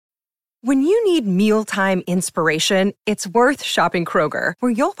When you need mealtime inspiration, it's worth shopping Kroger,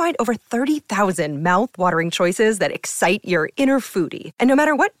 where you'll find over 30,000 mouth-watering choices that excite your inner foodie. And no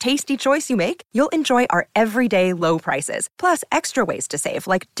matter what tasty choice you make, you'll enjoy our everyday low prices, plus extra ways to save,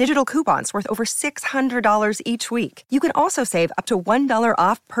 like digital coupons worth over $600 each week. You can also save up to $1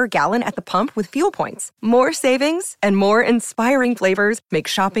 off per gallon at the pump with fuel points. More savings and more inspiring flavors make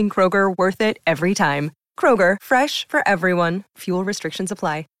shopping Kroger worth it every time. Kroger, fresh for everyone. Fuel restrictions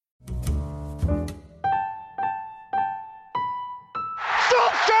apply.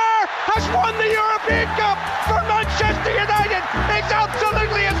 Solskjaer has won the European Cup for Manchester United. It's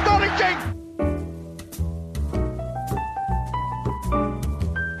absolutely astonishing.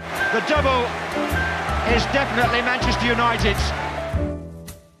 The double is definitely Manchester United's.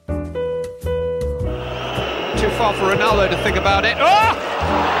 Too far for Ronaldo to think about it. Oh!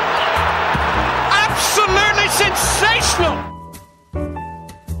 Absolutely sensational!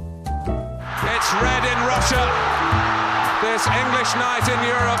 It's red in Russia. This English night in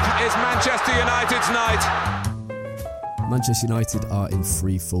Europe is Manchester United's night. Manchester United are in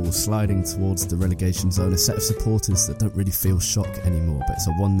free fall, sliding towards the relegation zone. A set of supporters that don't really feel shock anymore, but it's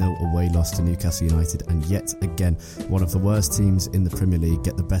a 1-0 away loss to Newcastle United, and yet again, one of the worst teams in the Premier League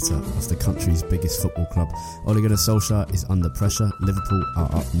get the better of the country's biggest football club. Ole Gunnar Solskjaer is under pressure. Liverpool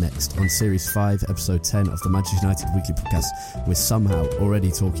are up next. On Series 5, Episode 10 of the Manchester United Weekly Podcast, we're somehow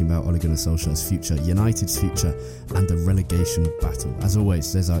already talking about Ole Gunnar Solskjaer's future, United's future, and the relegation battle. As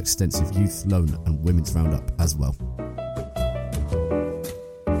always, there's our extensive youth, loan and women's roundup as well.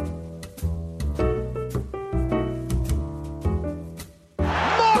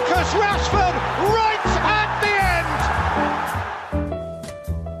 Rashford right at the end.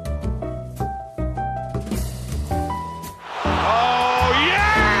 Oh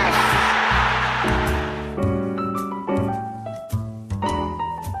yes!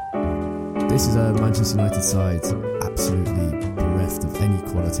 This is a Manchester United side absolutely bereft of any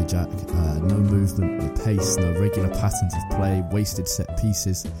quality, Jack. No movement, no pace, no regular patterns of play, wasted set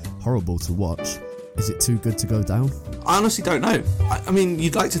pieces, horrible to watch. Is it too good to go down? I honestly don't know. I mean,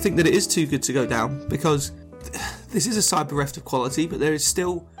 you'd like to think that it is too good to go down, because this is a side bereft of quality, but there is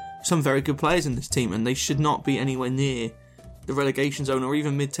still some very good players in this team, and they should not be anywhere near the relegation zone or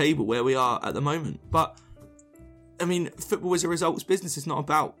even mid-table where we are at the moment. But, I mean, football is a results business. It's not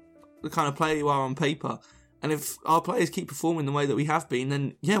about the kind of player you are on paper. And if our players keep performing the way that we have been,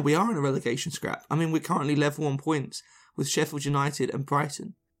 then, yeah, we are in a relegation scrap. I mean, we're currently level on points with Sheffield United and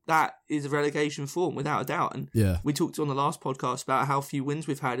Brighton. That is a relegation form, without a doubt. And we talked on the last podcast about how few wins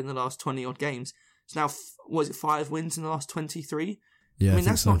we've had in the last 20-odd games. It's now, 5 wins in the last 23? Yeah, I mean,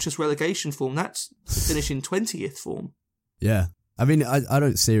 that's not just relegation form. That's finishing 20th form. Yeah. I mean, I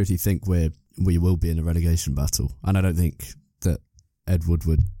don't seriously think we will be in a relegation battle. And I don't think that Ed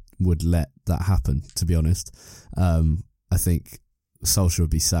Woodward would let that happen, to be honest. I think Solskjaer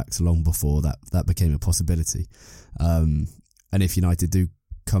would be sacked long before that became a possibility. And if United do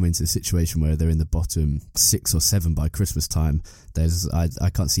come into a situation where they're in the bottom 6 or 7 by Christmas time, I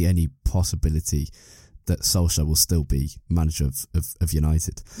can't see any possibility that Solskjaer will still be manager of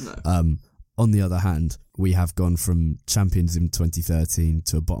United. No. On the other hand, we have gone from champions in 2013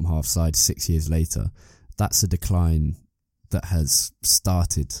 to a bottom half side 6 years later. That's a decline that has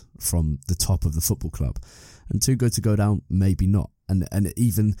started from the top of the football club. And too good to go down, maybe not. And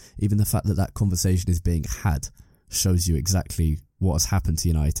even the fact that conversation is being had shows you exactly what has happened to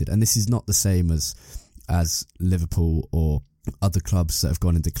United. And this is not the same as Liverpool or other clubs that have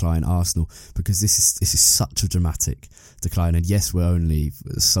gone in decline, Arsenal, because this is such a dramatic decline. And yes, we're only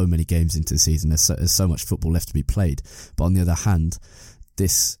so many games into the season. There's so much football left to be played. But on the other hand,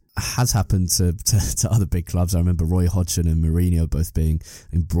 this has happened to other big clubs. I remember Roy Hodgson and Mourinho both being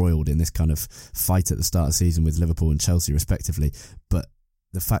embroiled in this kind of fight at the start of the season with Liverpool and Chelsea respectively. But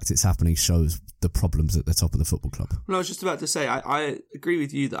the fact it's happening shows the problems at the top of the football club. Well, I was just about to say, I agree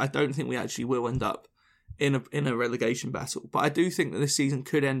with you that I don't think we actually will end up in a relegation battle. But I do think that this season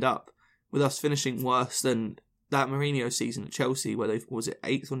could end up with us finishing worse than that Mourinho season at Chelsea, where was it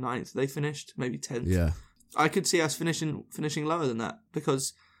 8th or 9th they finished? Maybe 10th. Yeah. I could see us finishing lower than that,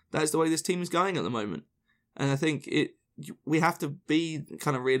 because that's the way this team is going at the moment. And I think we have to be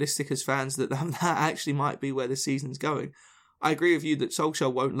kind of realistic as fans that actually might be where the season's going. I agree with you that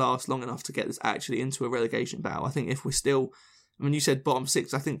Solskjaer won't last long enough to get us actually into a relegation battle. I think if we're still, I mean, you said bottom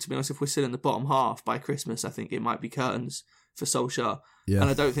 6. I think, to be honest, if we're still in the bottom half by Christmas, I think it might be curtains for Solskjaer. Yeah. And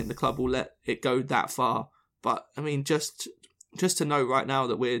I don't think the club will let it go that far. But, I mean, just to know right now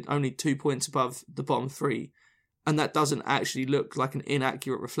that we're only 2 points above the bottom 3, and that doesn't actually look like an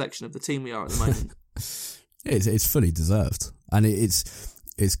inaccurate reflection of the team we are at the moment. It's fully deserved. And it's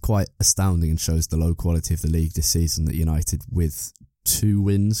it's quite astounding and shows the low quality of the league this season that United, with 2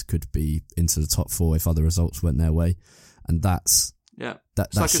 wins, could be into the top 4 if other results went their way. And that's... Yeah. That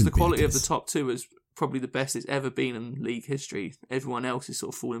It's like the quality of the case. top 2 is probably the best it's ever been in league history. Everyone else is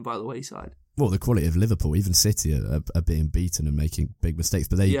sort of falling by the wayside. Well, the quality of Liverpool, even City, are being beaten and making big mistakes,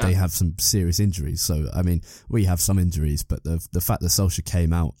 but they have some serious injuries. So, I mean, we have some injuries, but the fact that Solskjaer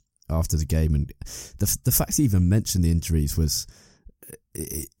came out after the game, and the fact he even mentioned the injuries was,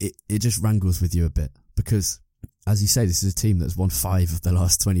 it just wrangles with you a bit, because, as you say, this is a team that's won 5 of the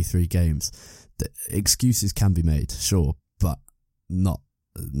last 23 games. The excuses can be made, sure, but not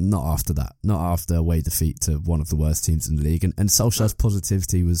after that. Not after away defeat to one of the worst teams in the league. And Solskjaer's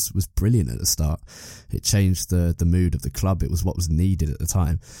positivity was brilliant at the start. It changed the mood of the club. It was what was needed at the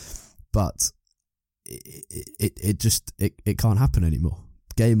time. But it can't happen anymore.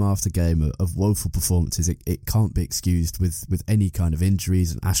 Game after game of woeful performances, it can't be excused with any kind of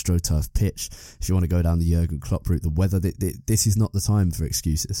injuries, an AstroTurf pitch. If you want to go down the Jurgen Klopp route, the weather, this is not the time for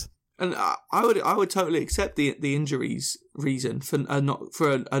excuses. And I would totally accept the injuries reason for a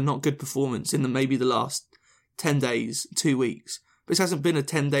not good performance in maybe the last 10 days, 2 weeks. But this hasn't been a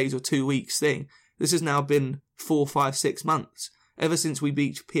 10 days or 2 weeks thing. This has now been 4, 5, 6 months. Ever since we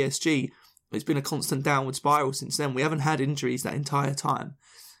beat PSG, it's been a constant downward spiral since then. We haven't had injuries that entire time.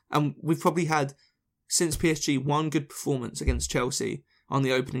 And we've probably had, since PSG, 1 good performance against Chelsea on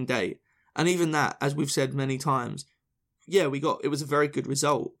the opening day. And even that, as we've said many times, yeah, it was a very good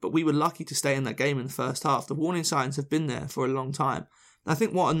result, but we were lucky to stay in that game in the first half. The warning signs have been there for a long time. And I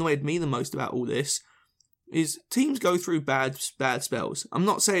think what annoyed me the most about all this is teams go through bad spells. I'm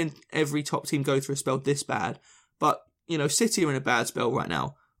not saying every top team go through a spell this bad, but, City are in a bad spell right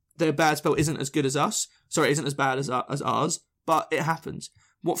now. Their bad spell isn't as good as us. Sorry, isn't as bad as ours, but it happens.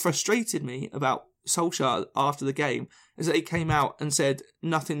 What frustrated me about Solskjaer after the game is that he came out and said,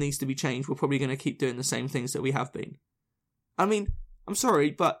 nothing needs to be changed. We're probably going to keep doing the same things that we have been. I mean, I'm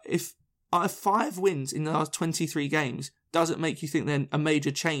sorry, but if 5 wins in the last 23 games doesn't make you think then a major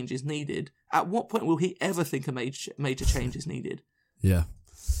change is needed, at what point will he ever think a major change is needed? Yeah.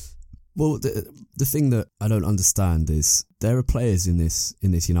 Well, the thing that I don't understand is there are players in this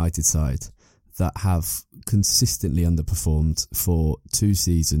United side that have consistently underperformed for 2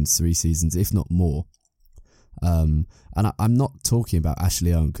 seasons, 3 seasons, if not more. And I'm not talking about Ashley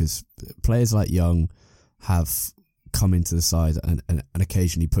Young, because players like Young have come into the side and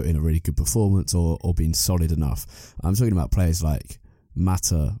occasionally put in a really good performance or been solid enough. I'm talking about players like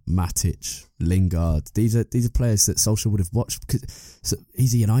Mata, Matic, Lingard. These are players that Solskjaer would have watched, because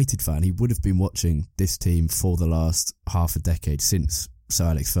he's a United fan. He would have been watching this team for the last half a decade since Sir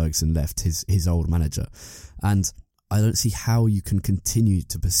Alex Ferguson left, his old manager. And I don't see how you can continue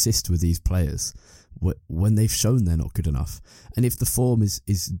to persist with these players when they've shown they're not good enough. And if the form is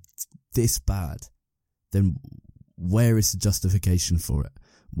this bad, then where is the justification for it?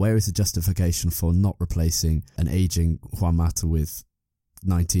 Where is the justification for not replacing an ageing Juan Mata with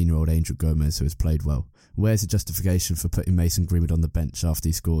 19-year-old Angel Gomez, who has played well? Where's the justification for putting Mason Greenwood on the bench after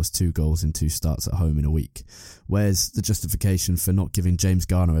he scores 2 goals in 2 starts at home in a week? Where's the justification for not giving James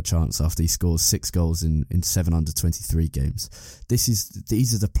Garner a chance after he scores 6 goals in 7 under 23 games?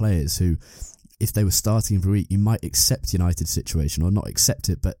 These are the players who, if they were starting every week, you might accept United's situation, or not accept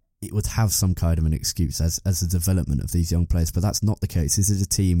it, but it would have some kind of an excuse as the development of these young players. But that's not the case. This is a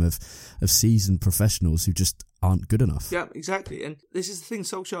team of seasoned professionals who just aren't good enough. Yeah, exactly. And this is the thing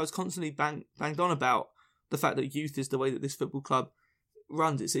Solskjaer has constantly banged on about, the fact that youth is the way that this football club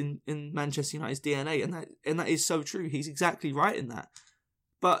runs. It's in Manchester United's DNA, and that is so true. He's exactly right in that.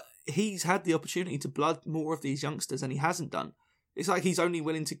 But he's had the opportunity to blood more of these youngsters, and he hasn't done. It's like he's only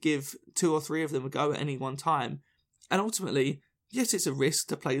willing to give 2 or 3 of them a go at any one time. And ultimately, yes, it's a risk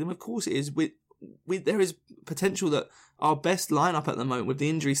to play them. Of course it is. There is potential that our best lineup at the moment, with the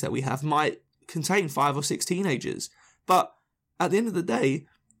injuries that we have, might contain 5 or 6 teenagers. But at the end of the day,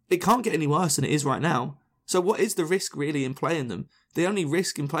 it can't get any worse than it is right now. So what is the risk really in playing them? The only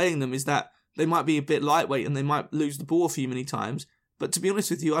risk in playing them is that they might be a bit lightweight and they might lose the ball a few many times. But to be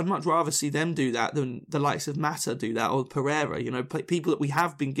honest with you, I'd much rather see them do that than the likes of Mata do that, or Pereira. People that we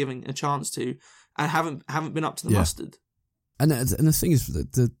have been giving a chance to and haven't been up to the mustard. And the thing is,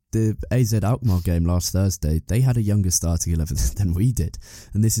 the AZ Alkmaar game last Thursday, they had a younger starting 11 than we did.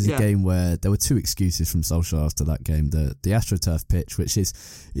 And this is a game where there were 2 excuses from Solskjaer after that game. The AstroTurf pitch, which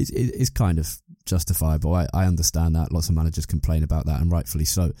is kind of justifiable. I understand that. Lots of managers complain about that, and rightfully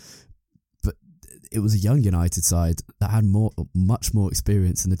so. But it was a young United side that had much more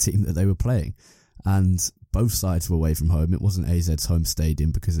experience in the team that they were playing. and both sides were away from home. It wasn't AZ's home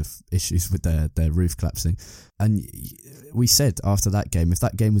stadium because of issues with their roof collapsing. And we said after that game, if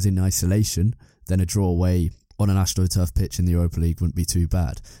that game was in isolation, then a draw away on an AstroTurf pitch in the Europa League wouldn't be too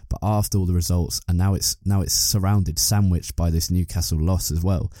bad. But after all the results, and now it's surrounded, sandwiched by this Newcastle loss as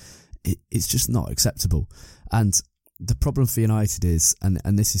well, it's just not acceptable. And the problem for United is, and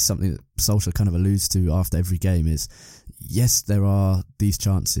this is something that Solskjaer kind of alludes to after every game, is yes, there are these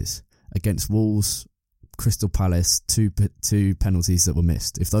chances against Wolves, Crystal Palace, two penalties that were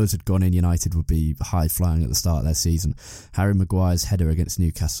missed. If those had gone in, United would be high flying at the start of their season. Harry Maguire's header against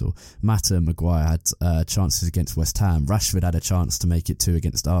Newcastle. Mata and Maguire had chances against West Ham. Rashford had a chance to make it 2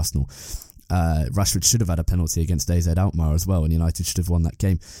 against Arsenal. Rashford should have had a penalty against AZ Alkmaar as well, and United should have won that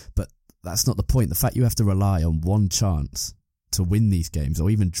game. But that's not the point. The fact you have to rely on one chance to win these games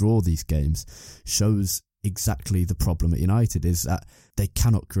or even draw these games shows exactly the problem at United, is that they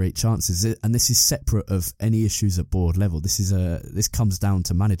cannot create chances. And this is separate of any issues at board level. This comes down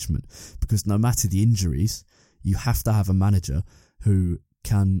to management, because no matter the injuries, you have to have a manager who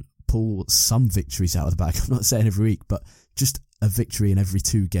can pull some victories out of the bag. I'm not saying every week, but just a victory in every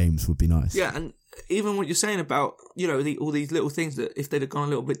 2 games would be nice. Yeah, and even what you're saying about, all these little things that if they'd have gone a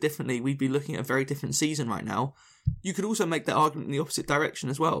little bit differently, we'd be looking at a very different season right now. You could also make that argument in the opposite direction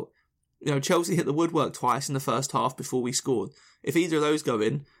as well. Chelsea hit the woodwork twice in the first half before we scored. If either of those go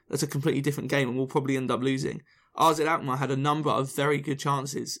in, that's a completely different game and we'll probably end up losing. AZ Alkmaar had a number of very good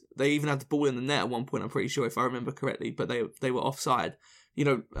chances. They even had the ball in the net at one point, I'm pretty sure, if I remember correctly, but they were offside.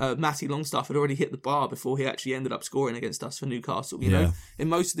 Matty Longstaff had already hit the bar before he actually ended up scoring against us for Newcastle. You know, in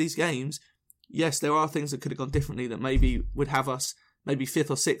most of these games, yes, there are things that could have gone differently that maybe would have us maybe 5th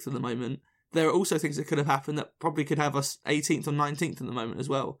or 6th at the moment. There are also things that could have happened that probably could have us 18th or 19th at the moment as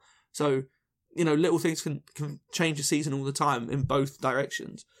well. So, little things can change a season all the time in both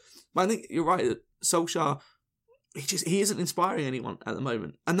directions. But I think you're right that Solskjaer, he isn't inspiring anyone at the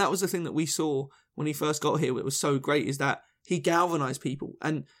moment. And that was the thing that we saw when he first got here. It was so great, is that he galvanised people.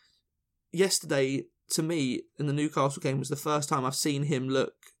 And yesterday, to me, in the Newcastle game, was the first time I've seen him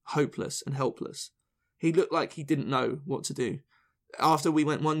look hopeless and helpless. He looked like he didn't know what to do. After we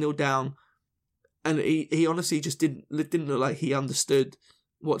went 1-0 down, and he honestly just didn't look like he understood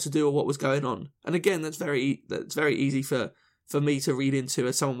what to do or what was going on. And again, that's very easy for me to read into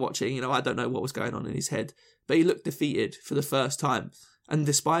as someone watching. I don't know what was going on in his head. But he looked defeated for the first time. And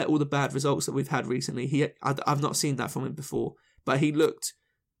despite all the bad results that we've had recently, I've not seen that from him before. But he looked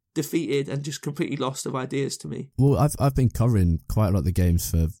defeated and just completely lost of ideas to me. Well, I've been covering quite a lot of the games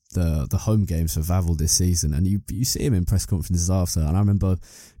for the home games for Vavel this season, and you see him in press conferences after. And I remember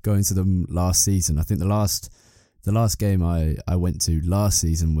going to them last season. I think the last game I went to last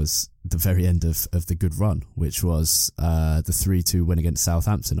season was the very end of the good run, which was the 3-2 win against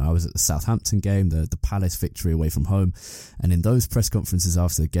Southampton. I was at the Southampton game, the Palace victory away from home, and in those press conferences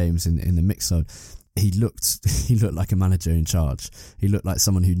after the games in the mix zone, he looked like a manager in charge. He looked like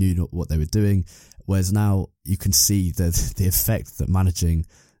someone who knew what they were doing, whereas now you can see the effect that managing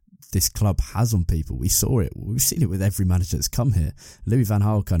this club has on people. We saw it. We've seen it with every manager that's come here. Louis van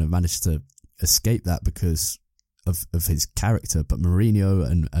Gaal kind of managed to escape that because of his character, but Mourinho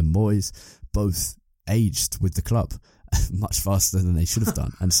and Moyes both aged with the club much faster than they should have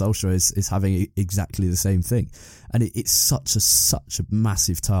done, and Solskjaer is having exactly the same thing, and it's such a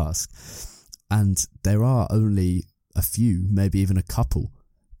massive task, and there are only a few, maybe even a couple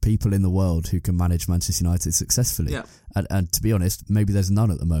people in the world who can manage Manchester United successfully. Yeah. And to be honest, maybe there's none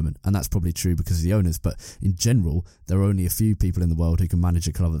at the moment, and that's probably true because of the owners, but in general there are only a few people in the world who can manage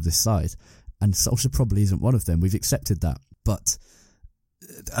a club of this size. And Solskjaer probably isn't one of them. We've accepted that. But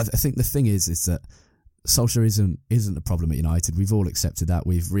I think the thing is that Solskjaer isn't the problem at United. We've all accepted that.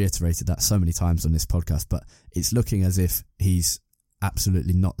 We've reiterated that so many times on this podcast. But it's looking as if he's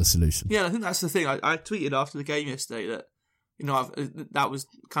absolutely not the solution. Yeah, I think that's the thing. I tweeted after the game yesterday that, that was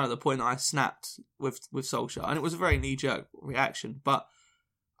kind of the point that I snapped with Solskjaer. And it was a very knee-jerk reaction. But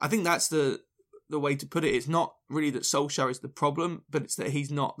I think that's the way to put it. It's not really that Solskjaer is the problem, but it's that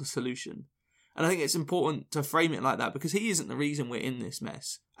he's not the solution. And I think it's important to frame it like that, because he isn't the reason we're in this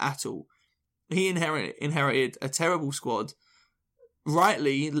mess at all. He inherited a terrible squad,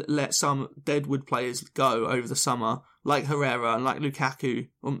 rightly let some deadwood players go over the summer, like Herrera and like Lukaku,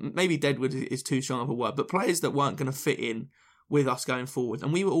 or maybe deadwood is too strong of a word, but players that weren't going to fit in with us going forward.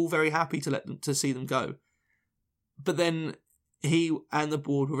 And we were all very happy to see them go. But then he and the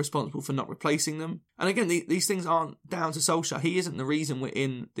board were responsible for not replacing them. And again, these things aren't down to Solskjaer. He isn't the reason we're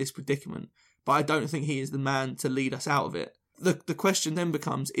in this predicament. But I don't think he is the man to lead us out of it. The question then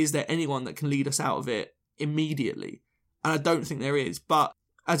becomes, is there anyone that can lead us out of it immediately? And I don't think there is. But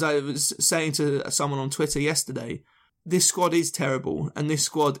as I was saying to someone on Twitter yesterday, this squad is terrible, and this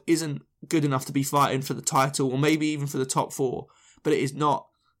squad isn't good enough to be fighting for the title, or maybe even for the top 4, but it is not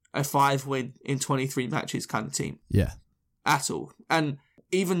a 5-win in 23 matches kind of team. Yeah. At all. And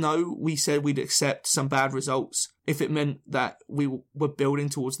even though we said we'd accept some bad results if it meant that we were building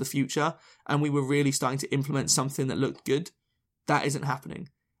towards the future and we were really starting to implement something that looked good, that isn't happening.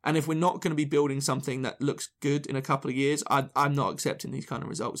 And if we're not going to be building something that looks good in a couple of years, I'm not accepting these kind of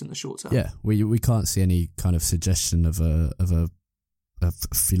results in the short term. Yeah, we can't see any kind of suggestion of a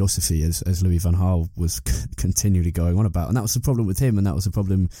philosophy as Louis van Gaal was continually going on about, and that was the problem with him, and that was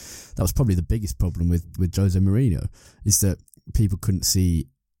probably the biggest problem with Jose Mourinho, is that people couldn't see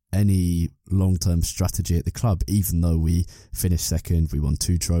any long-term strategy at the club, even though we finished second, we won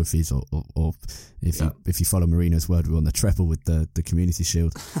 2 trophies, or if you follow Mourinho's word, we won the treble with the Community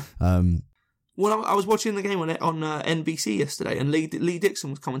Shield. Well, I was watching the game on NBC yesterday, and Lee Dixon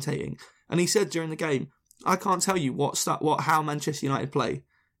was commentating, and he said during the game, I can't tell you how Manchester United play.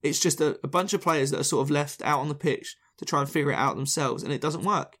 It's just a bunch of players that are sort of left out on the pitch to try and figure it out themselves, and it doesn't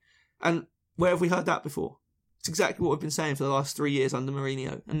work. And where have we heard that before? It's exactly what we've been saying for the last 3 years under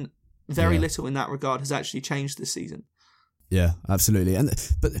Mourinho, and very little in that regard has actually changed this season. Yeah, absolutely.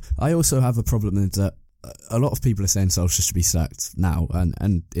 But I also have a problem with that. A lot of people are saying Solskjaer should be sacked now,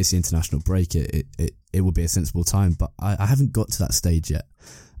 and it's the international break. It will be a sensible time, but I haven't got to that stage yet.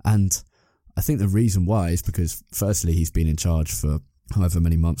 And I think the reason why is because, firstly, he's been in charge for however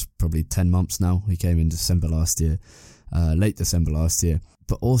many months, probably 10 months now. He came in December last year, late December last year.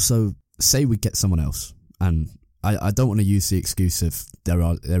 But also, say we get someone else, and I don't want to use the excuse of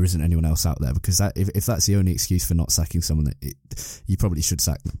there isn't anyone else out there, because if that's the only excuse for not sacking someone, you probably should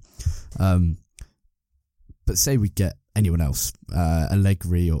sack them. But say we get anyone else,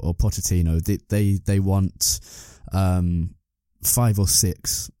 Allegri or Pochettino, they want 5 or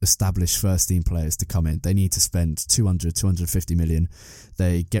 6 established first team players to come in. They need to spend 250 million.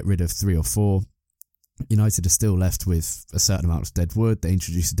 They get rid of 3 or 4. United are still left with a certain amount of dead wood. They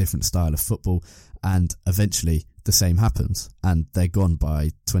introduce a different style of football, and eventually the same happens, and they're gone by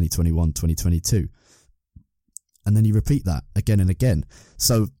 2021, 2022. And then you repeat that again and again.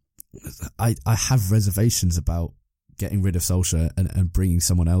 So I have reservations about getting rid of Solskjaer and bringing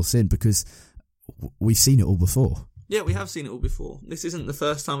someone else in, because we've seen it all before. Yeah, we have seen it all before. This isn't the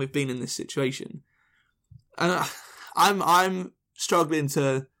first time we've been in this situation, and I'm struggling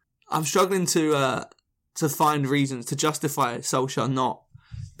to find reasons to justify Solskjaer not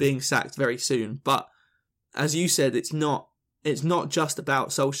being sacked very soon. But as you said, it's not just about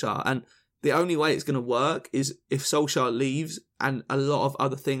Solskjaer, and the only way it's going to work is if Solskjaer leaves and a lot of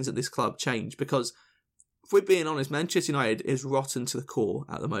other things at this club change. Because if we're being honest, Manchester United is rotten to the core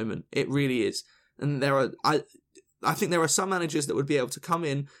at the moment. It really is, and I think there are some managers that would be able to come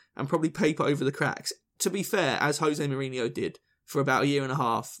in and probably paper over the cracks. To be fair, as Jose Mourinho did for about a year and a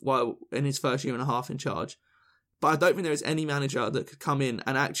half, while in his first year and a half in charge. But I don't think there is any manager that could come in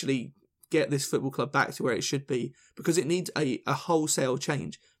and actually get this football club back to where it should be, because it needs a wholesale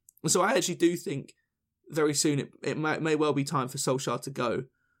change. And so I actually do think very soon it may well be time for Solskjaer to go.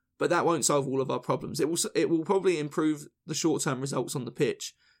 But that won't solve all of our problems. It will probably improve the short-term results on the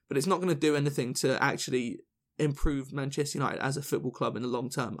pitch, but it's not going to do anything to actually improve Manchester United as a football club in the long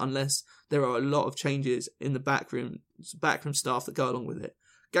term, unless there are a lot of changes in the backroom staff that go along with it.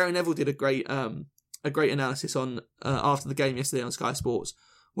 Gary Neville did a great analysis on after the game yesterday on Sky Sports,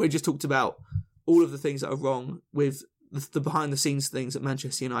 where he just talked about all of the things that are wrong with the behind the scenes things at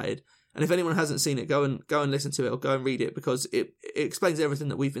Manchester United. And if anyone hasn't seen it, go and listen to it or go and read it, because it explains everything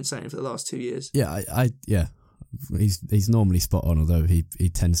that we've been saying for the last 2 years. Yeah, He's normally spot on, although he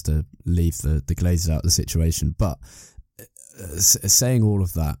tends to leave the Glazers out of the situation. But saying all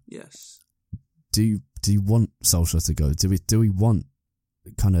of that, yes, do you want Solskjaer to go? Do we want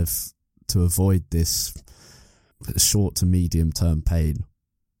kind of to avoid this short to medium term pain?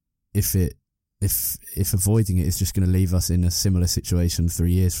 If avoiding it is just going to leave us in a similar situation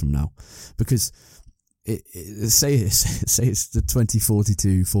 3 years from now, because say it's the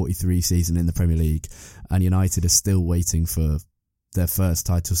 2042-43 season in the Premier League, and United are still waiting for their first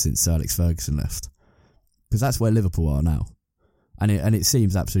title since Sir Alex Ferguson left, because that's where Liverpool are now, and it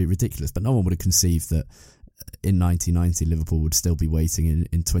seems absolutely ridiculous. But no one would have conceived that in 1990 Liverpool would still be waiting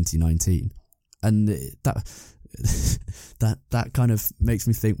in 2019, and that kind of makes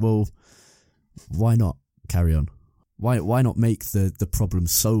me think, well, why not carry on? Why not make the problem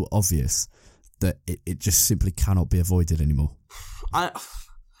so obvious that it just simply cannot be avoided anymore? I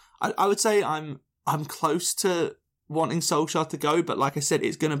would say I'm close to wanting Solskjaer to go, but like I said,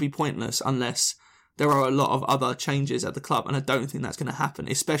 it's going to be pointless unless there are a lot of other changes at the club, and I don't think that's going to happen,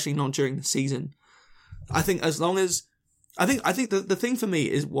 especially not during the season. I think as long as... I think the thing for me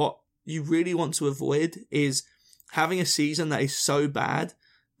is what you really want to avoid is having a season that is so bad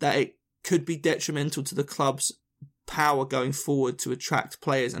that it could be detrimental to the club's power going forward to attract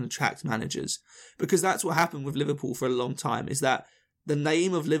players and attract managers. Because that's what happened with Liverpool for a long time, is that the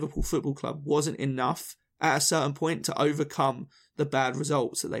name of Liverpool Football Club wasn't enough at a certain point to overcome the bad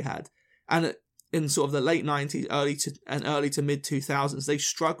results that they had. And in sort of the late 90s, early to mid 2000s, they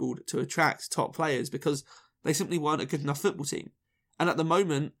struggled to attract top players because they simply weren't a good enough football team. And at the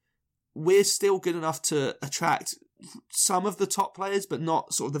moment, we're still good enough to attract some of the top players, but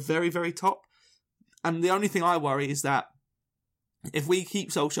not sort of the very, very top. And the only thing I worry is that if we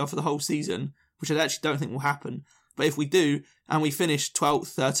keep Solskjaer for the whole season, which I actually don't think will happen, but if we do, and we finish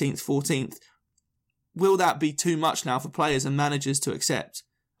 12th, 13th, 14th, will that be too much now for players and managers to accept?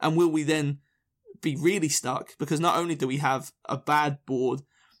 And will we then be really stuck? Because not only do we have a bad board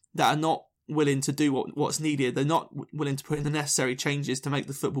that are not willing to do what's needed, they're not willing to put in the necessary changes to make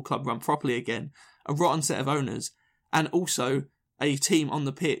the football club run properly again, a rotten set of owners, and also a team on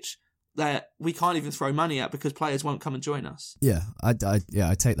the pitch that we can't even throw money at because players won't come and join us. Yeah, I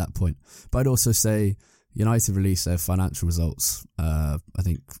take that point. But I'd also say United released their financial results, I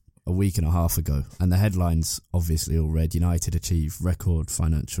think, a week and a half ago, and the headlines obviously all read United achieve record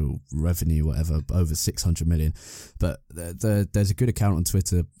financial revenue, whatever, over 600 million. But there's a good account on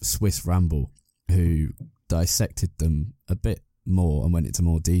Twitter, Swiss Ramble, who dissected them a bit more and went into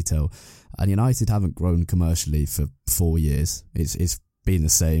more detail. And United haven't grown commercially for 4 years. It's been the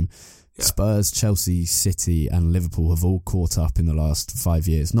same. Yeah. Spurs, Chelsea, City and Liverpool have all caught up in the last 5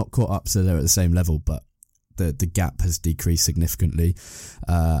 years. Not caught up so they're at the same level, but the gap has decreased significantly,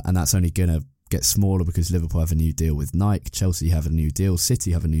 and that's only going to get smaller because Liverpool have a new deal with Nike, Chelsea have a new deal,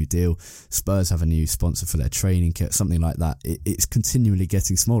 City have a new deal, Spurs have a new sponsor for their training kit, something like that. It's continually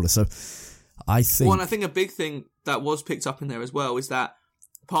getting smaller. So I think... Well, and I think a big thing that was picked up in there as well is that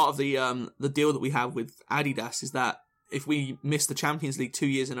part of the deal that we have with Adidas is that if we miss the Champions League 2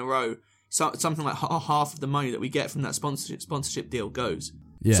 years in a row, something like half of the money that we get from that sponsorship deal goes.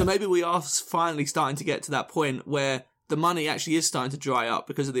 Yeah. So maybe we are finally starting to get to that point where the money actually is starting to dry up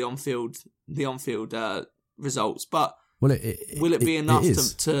because of the on-field results. But will it be enough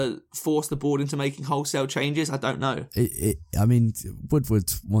to force the board into making wholesale changes? I don't know. I mean,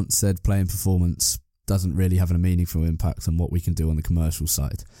 Woodward once said playing performance doesn't really have a meaningful impact on what we can do on the commercial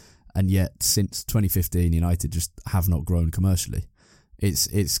side. And yet, since 2015, United just have not grown commercially.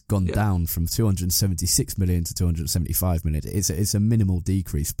 It's gone down from 276 million to 275 million. It's a minimal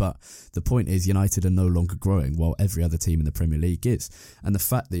decrease, but the point is United are no longer growing while every other team in the Premier League is. And the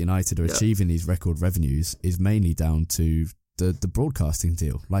fact that United are achieving these record revenues is mainly down to the broadcasting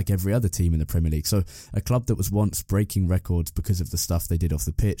deal, like every other team in the Premier League. So a club that was once breaking records because of the stuff they did off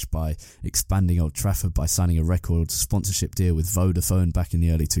the pitch, by expanding Old Trafford, by signing a record sponsorship deal with Vodafone back in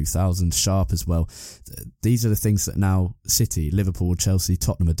the early 2000s, Sharp as well. These are the things that now City, Liverpool, Chelsea,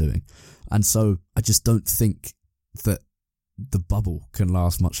 Tottenham are doing. And so I just don't think that the bubble can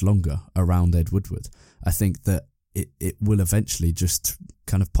last much longer around Ed Woodward. I think that it will eventually just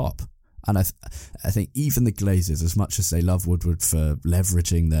kind of pop. And I think even the Glazers, as much as they love Woodward for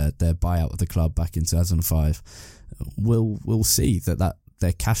leveraging their buyout of the club back in 2005, will see that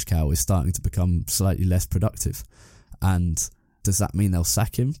their cash cow is starting to become slightly less productive. And does that mean they'll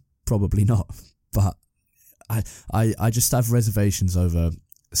sack him? Probably not. But I just have reservations over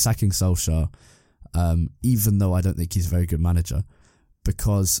sacking Solskjaer, even though I don't think he's a very good manager,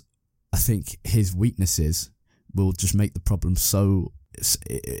 because I think his weaknesses will just make the problem so...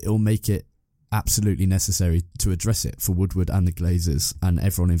 It'll make it absolutely necessary to address it for Woodward and the Glazers and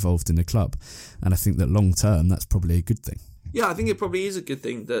everyone involved in the club. And I think that long term, that's probably a good thing. Yeah, I think it probably is a good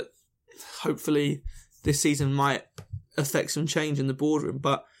thing that hopefully this season might affect some change in the boardroom.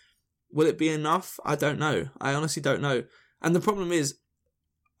 But will it be enough? I don't know. I honestly don't know. And the problem is,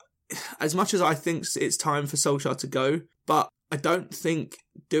 as much as I think it's time for Solskjaer to go, but I don't think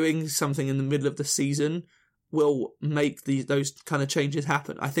doing something in the middle of the season will make those kind of changes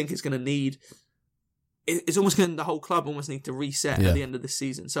happen. I think it's going to need... It's almost going to... The whole club almost need to reset at the end of the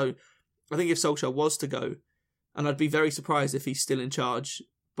season. So I think if Solskjaer was to go, and I'd be very surprised if he's still in charge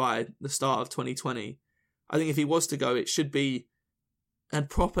by the start of 2020, I think if he was to go, it should be a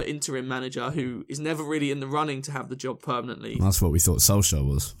proper interim manager who is never really in the running to have the job permanently. That's what we thought Solskjaer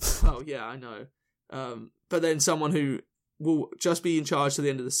was. Oh, yeah, I know. But then someone who will just be in charge to the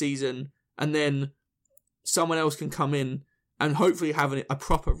end of the season, and then someone else can come in and hopefully have a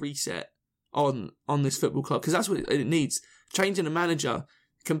proper reset on this football club, because that's what it needs. Changing a manager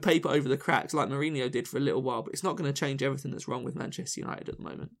can paper over the cracks like Mourinho did for a little while, but it's not going to change everything that's wrong with Manchester United at the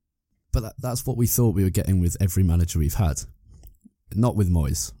moment. But that's what we thought we were getting with every manager we've had. Not with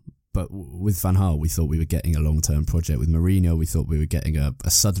Moyes, but with Van Gaal, we thought we were getting a long-term project. With Mourinho, we thought we were getting a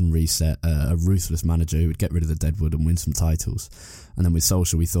sudden reset, a ruthless manager who would get rid of the deadwood and win some titles. And then with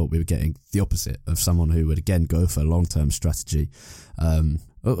Solskjaer, we thought we were getting the opposite of someone who would, again, go for a long-term strategy.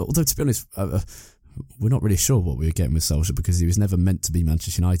 Although, to be honest, we're not really sure what we were getting with Solskjaer because he was never meant to be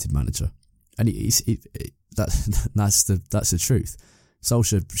Manchester United manager. And that's the truth.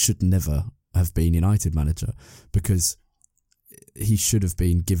 Solskjaer should never have been United manager because he should have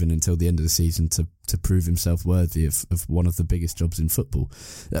been given until the end of the season to prove himself worthy of one of the biggest jobs in football.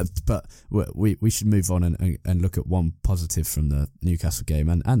 But we should move on and look at one positive from the Newcastle game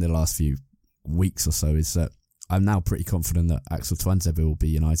and the last few weeks or so is that I'm now pretty confident that Axel Tuanzebe will be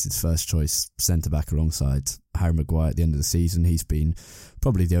United's first choice centre-back alongside Harry Maguire at the end of the season. He's been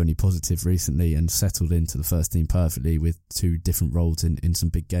probably the only positive recently and settled into the first team perfectly with two different roles in some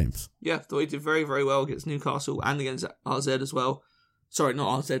big games. Yeah, thought he did very, very well against Newcastle and against RZ as well. Sorry,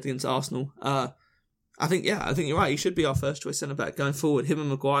 not RZ, against Arsenal. I think you're right. He should be our first choice centre-back going forward. Him and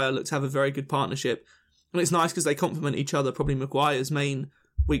Maguire look to have a very good partnership. And it's nice because they complement each other. Probably Maguire's main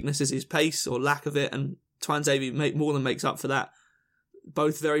weakness is his pace or lack of it, and Tuanzebe more than makes up for that.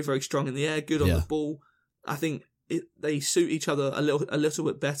 Both very, very strong in the air, good on the ball. I think they suit each other a little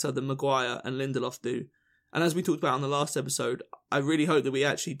bit better than Maguire and Lindelof do. And as we talked about on the last episode, I really hope that we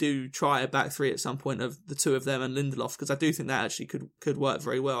actually do try a back three at some point of the two of them and Lindelof, because I do think that actually could work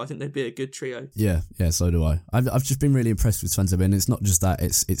very well. I think they'd be a good trio. Yeah, so do I. I've just been really impressed with Tuanzebe, and it's not just that;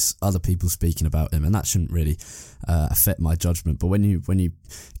 it's other people speaking about him, and that shouldn't really affect my judgment. But when you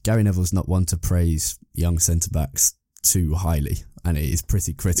Gary Neville's not one to praise young centre backs too highly, and it is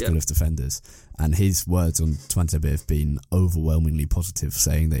pretty critical of defenders. And his words on Tuanzebe have been overwhelmingly positive,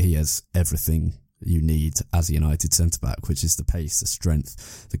 saying that he has everything you need as a United centre-back, which is the pace, the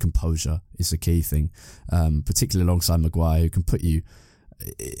strength, the composure is the key thing, particularly alongside Maguire, who can put you...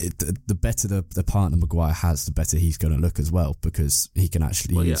 The better the partner Maguire has, the better he's going to look as well, because he can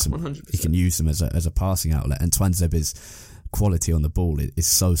actually use them. 100%. He can use them as a passing outlet, and Tuanzebe's quality on the ball is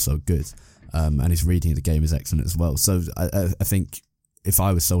so good, and his reading of the game is excellent as well. So I think if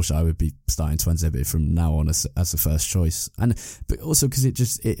I was Solskjaer, I would be starting Tuanzebe from now on as the first choice, but also because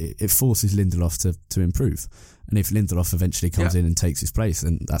it forces Lindelof to improve. And if Lindelof eventually comes in and takes his place,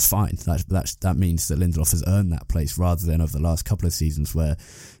 then that's fine. That means that Lindelof has earned that place, rather than over the last couple of seasons where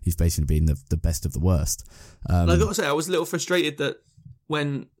he's basically been the best of the worst. I've got to say, I was a little frustrated that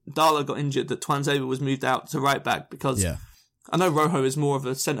when Darlow got injured, that Tuanzebe was moved out to right back, because I know Rojo is more of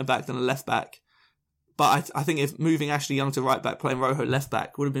a centre back than a left back. But I think if moving Ashley Young to right back, playing Rojo left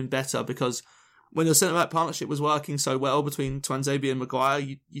back would have been better, because when your centre back partnership was working so well between Tuanzebe and Maguire,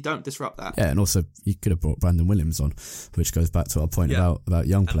 you don't disrupt that. Yeah, and also you could have brought Brandon Williams on, which goes back to our point about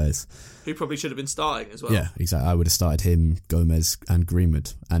young players. Who probably should have been starting as well. Yeah, exactly. I would have started him, Gomez and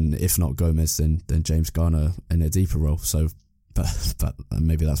Greenwood. And if not Gomez, then James Garner in a deeper role. So... But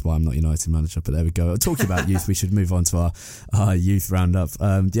maybe that's why I'm not United manager, but there we go. Talking about youth, we should move on to our youth roundup.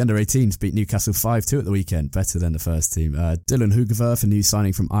 The under-18s beat Newcastle 5-2 at the weekend, better than the first team. Dylan Hugeverth, a new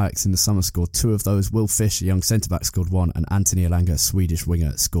signing from Ajax in the summer, scored 2 of those. Will Fish, a young centre-back, scored 1, and Anthony Elanga, a Swedish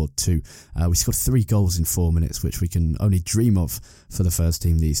winger, scored 2. We scored 3 goals in 4 minutes, which we can only dream of for the first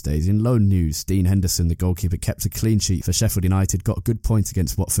team these days. In loan news, Dean Henderson, the goalkeeper, kept a clean sheet for Sheffield United, got a good point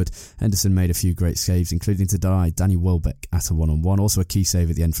against Watford. Henderson made a few great saves, including to deny Danny Welbeck at a 1-on-1. Also a key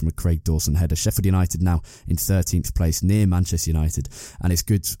save at the end from a Craig Dawson header. Sheffield United now in 13th place, near Manchester United, and it's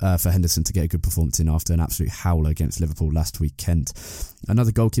good for Henderson to get a good performance in after an absolute howler against Liverpool last weekend.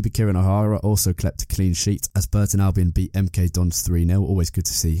 Another goalkeeper, Kieran O'Hara, also kept a clean sheet as Burton Albion beat MK Dons 3-0. Always good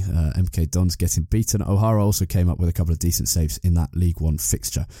to see MK Dons getting beaten. O'Hara also came up with a couple of decent saves in that League One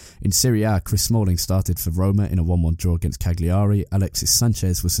fixture. In Serie A, Chris Smalling started for Roma in a 1-1 draw against Cagliari. Alexis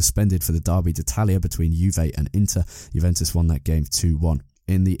Sanchez was suspended for the Derby d'Italia between Juve and Inter. Juventus won that game 2-1.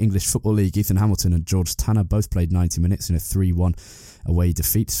 In the English Football League, Ethan Hamilton and George Tanner both played 90 minutes in a 3-1 away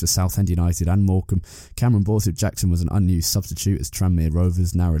defeats for Southend United and Morecambe. Cameron Borthwick-Jackson was an unused substitute as Tranmere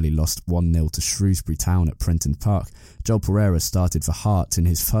Rovers narrowly lost 1-0 to Shrewsbury Town at Prenton Park. Joel Pereira started for Hearts in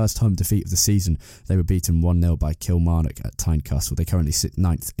his first home defeat of the season. They were beaten 1-0 by Kilmarnock at Tynecastle. They currently sit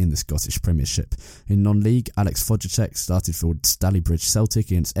 9th in the Scottish Premiership. In non-league, Alex Fodjacek started for Stalybridge Celtic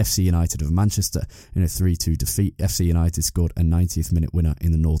against FC United of Manchester in a 3-2 defeat. FC United scored a 90th minute winner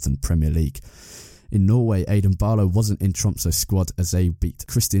in the Northern Premier League. In Norway, Aidan Barlow wasn't in Tromsø's squad as they beat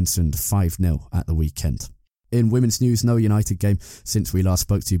Kristiansund 5-0 at the weekend. In women's news, no United game since we last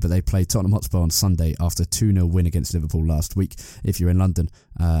spoke to you, but they played Tottenham Hotspur on Sunday after a 2-0 win against Liverpool last week. If you're in London,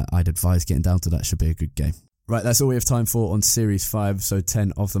 I'd advise getting down to that. Should be a good game. Right, that's all we have time for on Series 5, episode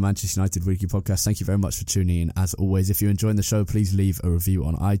 10 of the Manchester United Weekly Podcast. Thank you very much for tuning in. As always, if you're enjoying the show, please leave a review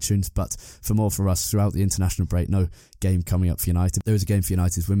on iTunes. But for more from us throughout the international break, no game coming up for United. There is a game for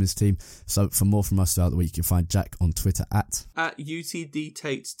United's women's team. So for more from us throughout the week, you can find Jack on Twitter at UTD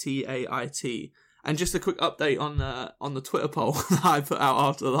Tait. And just a quick update on the Twitter poll that I put out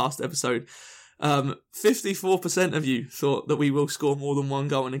after the last episode. 54% of you thought that we will score more than one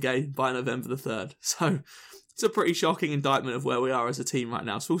goal in a game by November the 3rd. So it's a pretty shocking indictment of where we are as a team right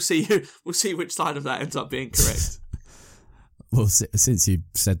now. So we'll see which side of that ends up being correct. Well, since you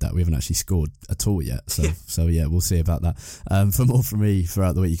said that, we haven't actually scored at all yet. So yeah, we'll see about that. For more from me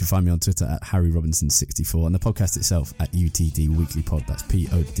throughout the week, you can find me on Twitter at HarryRobinson64 and the podcast itself at UTD Weekly Pod. That's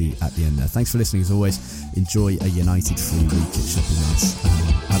POD at the end there. Thanks for listening as always. Enjoy a United-free week. It should be nice.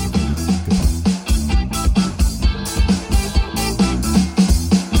 Have a good one. Goodbye.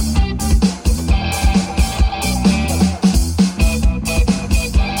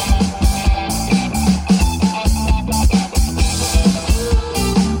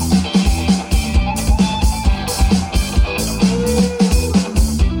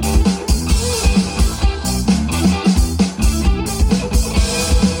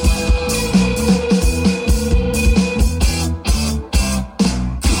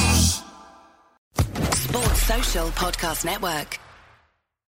 Podcast Network.